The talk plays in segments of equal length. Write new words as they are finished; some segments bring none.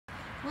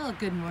Well,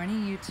 good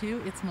morning, you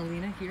two. It's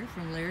Melina here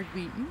from Laird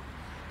Wheaton.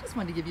 Just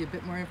wanted to give you a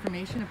bit more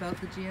information about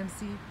the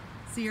GMC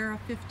Sierra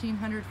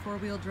 1500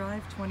 four-wheel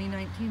drive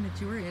 2019 that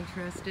you were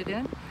interested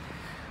in.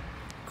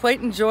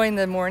 Quite enjoying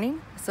the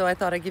morning, so I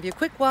thought I'd give you a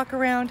quick walk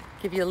around,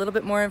 give you a little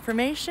bit more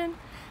information,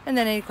 and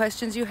then any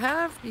questions you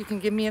have, you can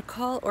give me a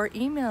call or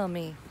email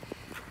me.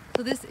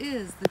 So this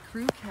is the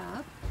crew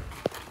cab.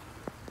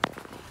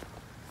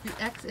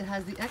 It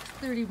has the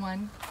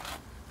X31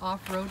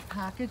 off-road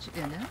package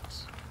in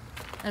it,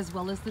 as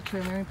well as the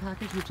trailering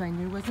package, which I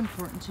knew was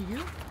important to you,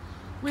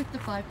 with the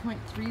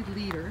 5.3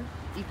 liter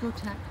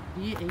Ecotec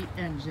V8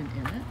 engine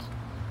in it.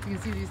 You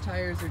can see these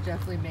tires are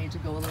definitely made to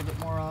go a little bit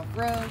more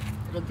off-road.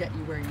 It'll get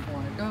you where you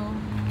want to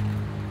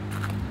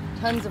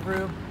go. Tons of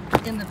room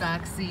in the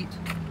back seat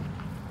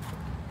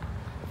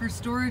for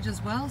storage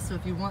as well, so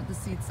if you want the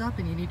seats up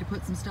and you need to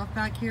put some stuff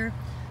back here,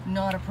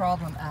 not a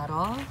problem at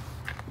all.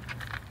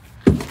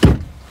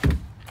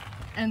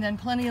 And then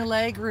plenty of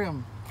leg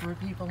room for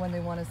people when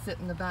they want to sit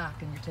in the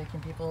back and you're taking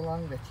people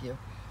along with you,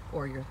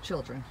 or your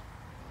children.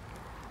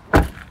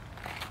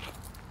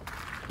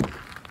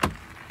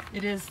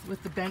 It is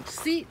with the bench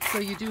seat, so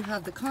you do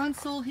have the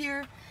console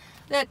here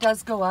that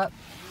does go up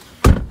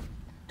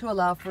to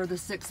allow for the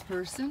 6th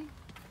person.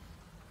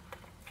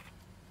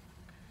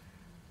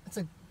 It's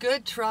a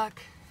good truck,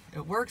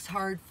 it works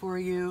hard for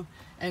you,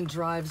 and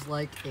drives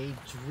like a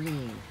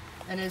dream.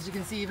 And as you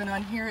can see, even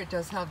on here, it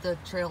does have the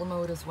trail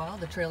mode as well,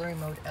 the trailering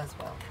mode as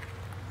well.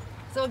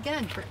 So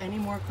again, for any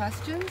more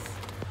questions,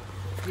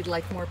 if you'd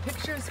like more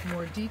pictures,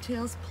 more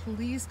details,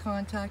 please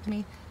contact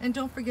me. And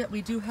don't forget,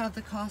 we do have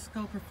the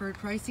Costco preferred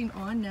pricing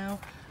on now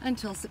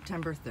until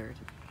September 3rd.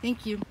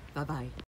 Thank you. Bye-bye.